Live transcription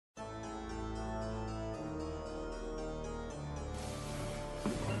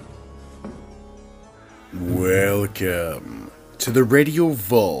Welcome to the Radio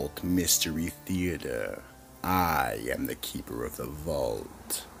Vault Mystery Theater. I am the keeper of the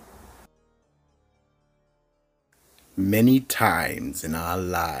vault. Many times in our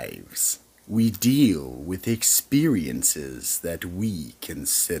lives, we deal with experiences that we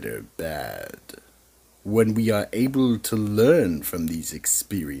consider bad. When we are able to learn from these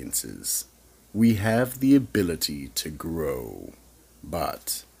experiences, we have the ability to grow.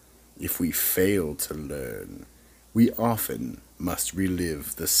 But if we fail to learn, we often must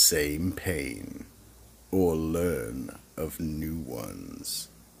relive the same pain or learn of new ones.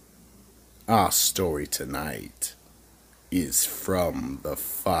 Our story tonight is From the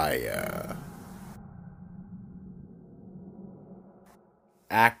Fire.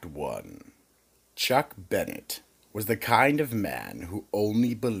 Act 1. Chuck Bennett was the kind of man who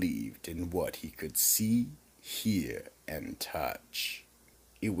only believed in what he could see, hear, and touch.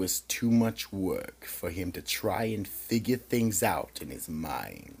 It was too much work for him to try and figure things out in his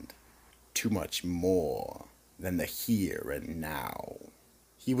mind. Too much more than the here and now.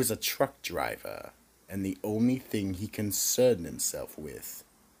 He was a truck driver, and the only thing he concerned himself with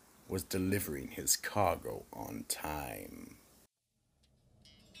was delivering his cargo on time.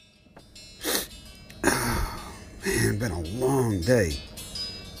 Man, been a long day.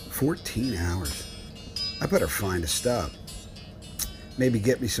 14 hours. I better find a stop. Maybe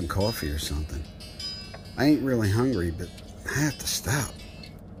get me some coffee or something. I ain't really hungry, but I have to stop.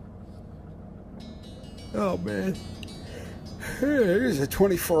 Oh, man. Here's a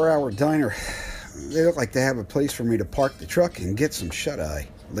 24-hour diner. They look like they have a place for me to park the truck and get some shut-eye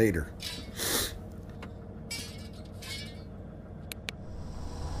later.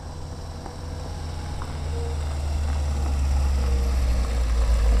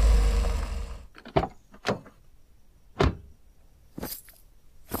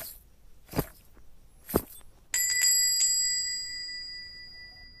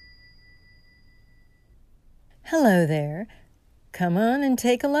 Hello there. Come on and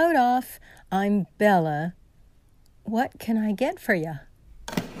take a load off. I'm Bella. What can I get for you?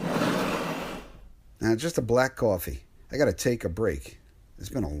 Just a black coffee. I gotta take a break. It's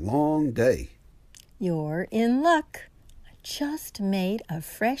been a long day. You're in luck. I just made a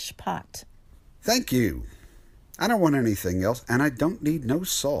fresh pot. Thank you. I don't want anything else, and I don't need no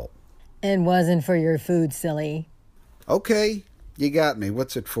salt. It wasn't for your food, silly. Okay, you got me.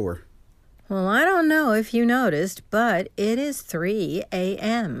 What's it for? Well, I don't know if you noticed, but it is 3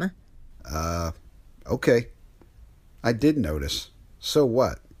 a.m. Okay. I did notice. So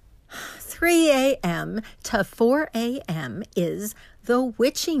what? 3 a.m. to 4 a.m. is the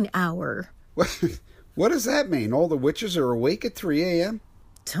witching hour. What does that mean? All the witches are awake at 3 a.m.?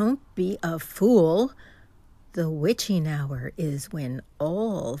 Don't be a fool. The witching hour is when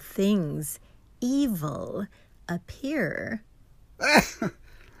all things evil appear.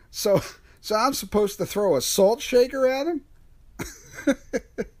 So I'm supposed to throw a salt shaker at him?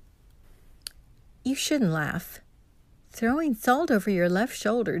 You shouldn't laugh. Throwing salt over your left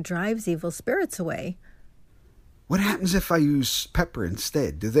shoulder drives evil spirits away. What happens if I use pepper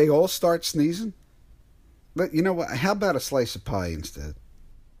instead? Do they all start sneezing? But you know what? How about a slice of pie instead?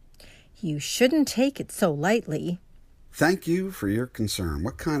 You shouldn't take it so lightly. Thank you for your concern.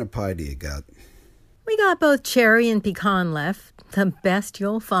 What kind of pie do you got? We got both cherry and pecan left. The best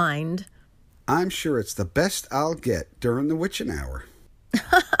you'll find. I'm sure it's the best I'll get during the witching hour.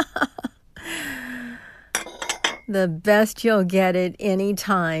 The best you'll get at any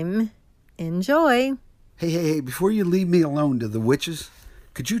time. Enjoy. Hey, before you leave me alone to the witches,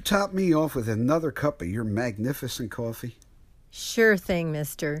 could you top me off with another cup of your magnificent coffee? Sure thing,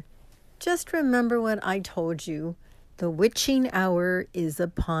 mister. Just remember what I told you. The witching hour is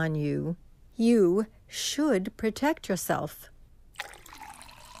upon you. You should protect yourself.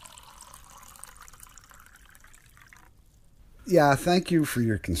 Yeah, thank you for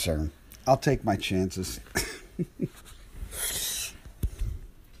your concern. I'll take my chances.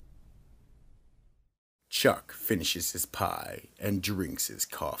 Chuck finishes his pie and drinks his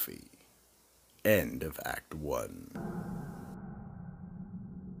coffee. End of Act 1.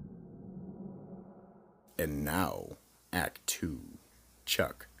 And now, Act 2.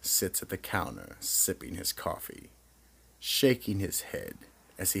 Chuck sits at the counter sipping his coffee, shaking his head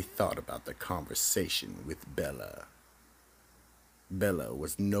as he thought about the conversation with Bella. Bella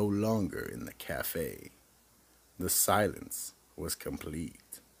was no longer in the cafe. The silence was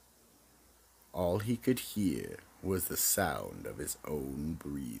complete. All he could hear was the sound of his own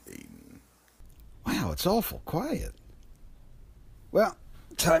breathing. Wow, it's awful quiet. Well,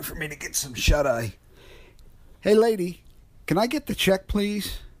 time for me to get some shut-eye. Hey, lady, can I get the check,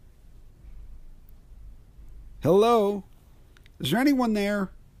 please? Hello? Is there anyone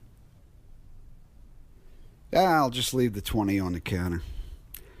there? I'll just leave the 20 on the counter.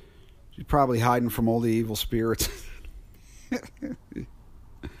 She's probably hiding from all the evil spirits.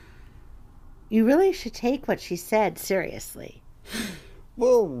 You really should take what she said seriously.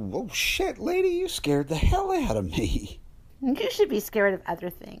 Whoa, shit, lady, you scared the hell out of me. You should be scared of other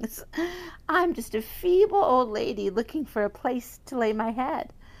things. I'm just a feeble old lady looking for a place to lay my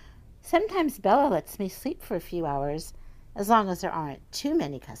head. Sometimes Bella lets me sleep for a few hours, as long as there aren't too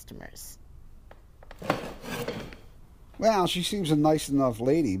many customers. Well, she seems a nice enough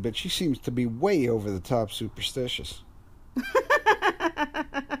lady, but she seems to be way over the top superstitious.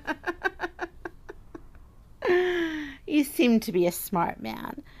 You seem to be a smart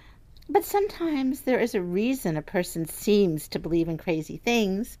man. But sometimes there is a reason a person seems to believe in crazy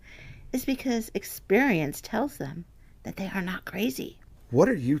things is because experience tells them that they are not crazy. What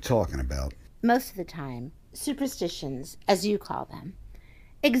are you talking about? Most of the time, superstitions, as you call them,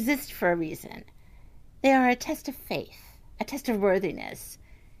 exist for a reason. They are a test of faith, a test of worthiness.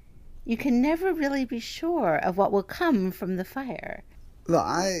 You can never really be sure of what will come from the fire. Look,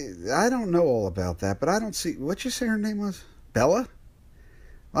 I don't know all about that, but I don't see... What'd you say her name was? Bella?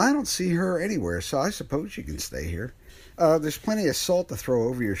 Well, I don't see her anywhere, so I suppose you can stay here. There's plenty of salt to throw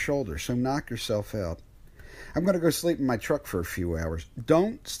over your shoulder, so knock yourself out. I'm going to go sleep in my truck for a few hours.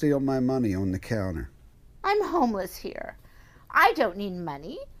 Don't steal my money on the counter. I'm homeless here. I don't need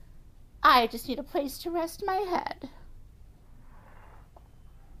money. I just need a place to rest my head.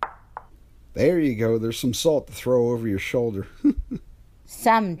 There you go. There's some salt to throw over your shoulder.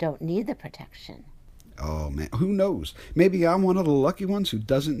 Some don't need the protection. Oh, man. Who knows? Maybe I'm one of the lucky ones who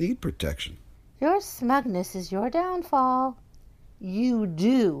doesn't need protection. Your smugness is your downfall. You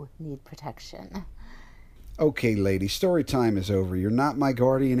do need protection. Okay, lady. Story time is over. You're not my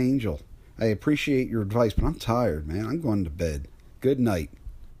guardian angel. I appreciate your advice, but I'm tired, man. I'm going to bed. Good night.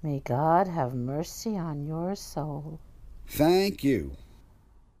 May God have mercy on your soul. Thank you.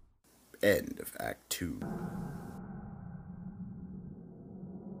 End of Act 2.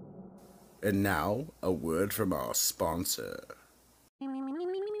 And now, a word from our sponsor.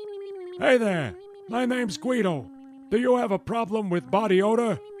 Hey there, my name's Guido. Do you have a problem with body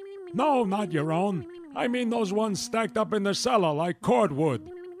odor? No, not your own. I mean those ones stacked up in the cellar like cordwood.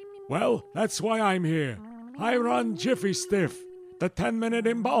 Well, that's why I'm here. I run Jiffy Stiff, the 10-minute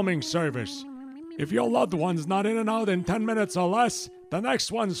embalming service. If your loved one's not in and out in 10 minutes or less, the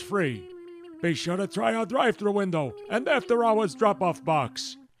next one's free. Be sure to try our drive-thru window and after-hours drop-off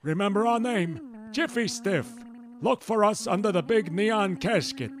box. Remember our name, Jiffy Stiff. Look for us under the big neon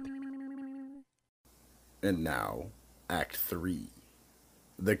casket. And now, Act 3.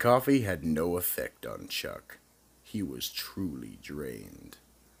 The coffee had no effect on Chuck. He was truly drained.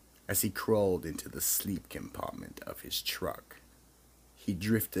 As he crawled into the sleep compartment of his truck, he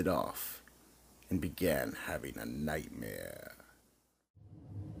drifted off and began having a nightmare.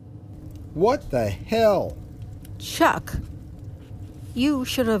 What the hell? Chuck, you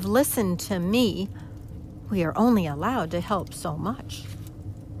should have listened to me. We are only allowed to help so much.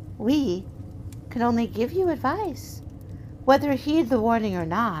 We can only give you advice. Whether heed the warning or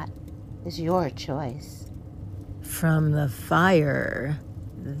not is your choice. From the fire,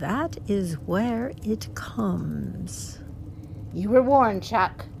 that is where it comes. You were warned,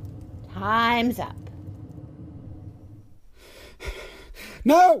 Chuck. Time's up.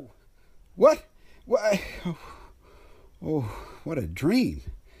 No! What? Oh, what a dream.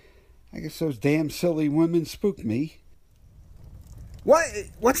 I guess those damn silly women spooked me. What?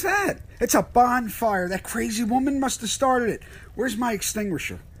 What's that? It's a bonfire. That crazy woman must have started it. Where's my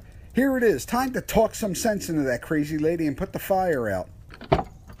extinguisher? Here it is. Time to talk some sense into that crazy lady and put the fire out.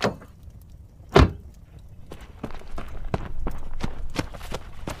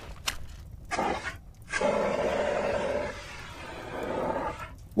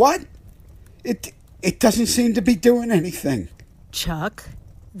 What? It doesn't seem to be doing anything. Chuck,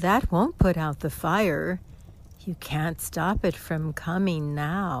 that won't put out the fire. You can't stop it from coming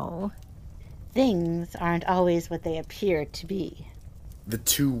now. Things aren't always what they appear to be. The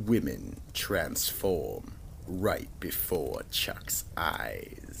two women transform right before Chuck's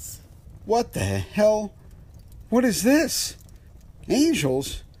eyes. What the hell? What is this?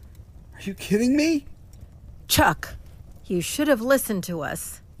 Angels? Are you kidding me? Chuck, you should have listened to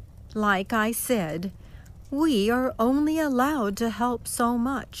us. Like I said, we are only allowed to help so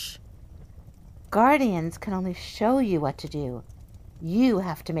much. Guardians can only show you what to do. You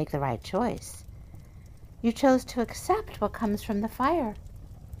have to make the right choice. You chose to accept what comes from the fire.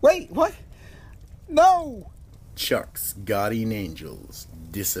 Wait, what? No! Chuck's guardian angels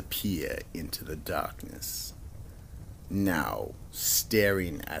disappear into the darkness. Now,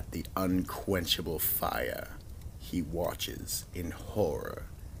 staring at the unquenchable fire, he watches in horror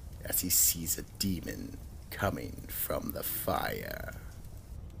as he sees a demon coming from the fire.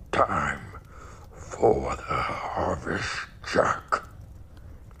 Time for the harvest, Jack.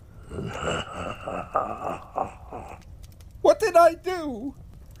 What did I do?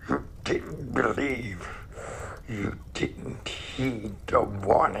 You didn't believe. You didn't heed the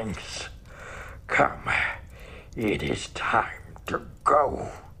warnings. Come, it is time to go.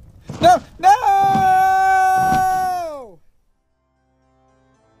 No! No!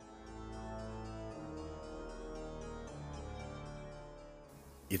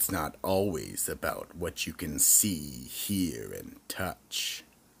 It's not always about what you can see, hear, and touch.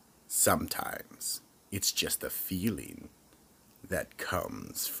 Sometimes it's just a feeling that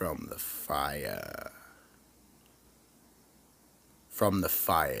comes from the fire. From the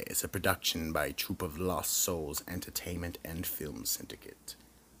Fire is a production by Troop of Lost Souls Entertainment and Film Syndicate.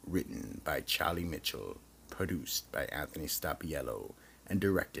 Written by Charlie Mitchell, produced by Anthony Stapiello, and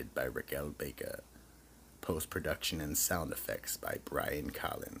directed by Rick L. Baker. Post-production and sound effects by Brian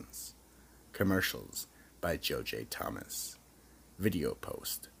Collins. Commercials by Joe J. Thomas. Video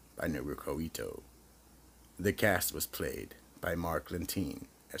post by Naruko Ito. The cast was played by Mark Lentine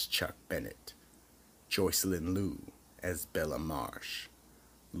as Chuck Bennett, Joycelyn Liu as Bella Marsh,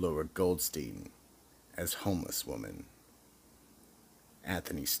 Laura Goldstein as Homeless Woman,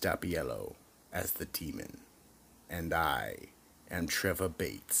 Anthony Stapiello as the Demon, and I am Trevor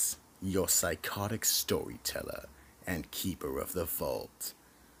Bates, your psychotic storyteller and keeper of the vault.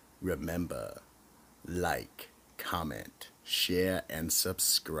 Remember, like, comment, share, and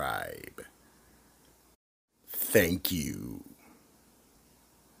subscribe. Thank you.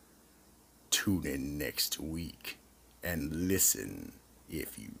 Tune in next week and listen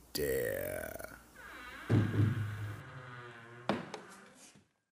if you dare.